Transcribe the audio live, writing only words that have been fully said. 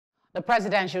The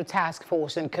Presidential Task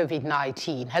Force on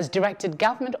COVID-19 has directed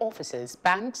government offices,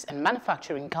 banks and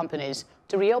manufacturing companies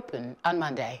to reopen on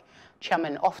Monday.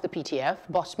 Chairman of the PTF,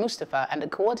 Boss Mustafa, and the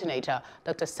coordinator,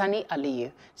 Dr. Sani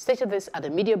Aliyu, stated this at a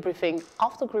media briefing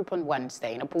of the group on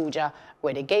Wednesday in Abuja,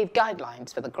 where they gave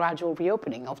guidelines for the gradual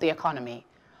reopening of the economy.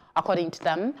 According to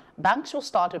them, banks will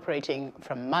start operating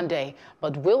from Monday,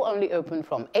 but will only open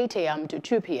from 8 a.m. to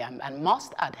 2 p.m. and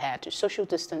must adhere to social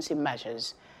distancing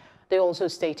measures. They also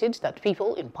stated that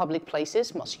people in public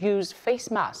places must use face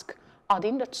masks,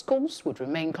 adding that schools would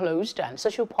remain closed and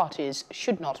social parties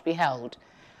should not be held.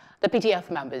 The PTF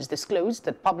members disclosed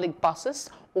that public buses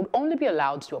would only be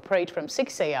allowed to operate from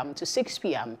 6 a.m. to 6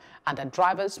 p.m. and that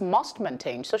drivers must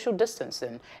maintain social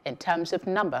distancing in terms of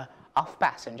number of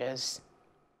passengers.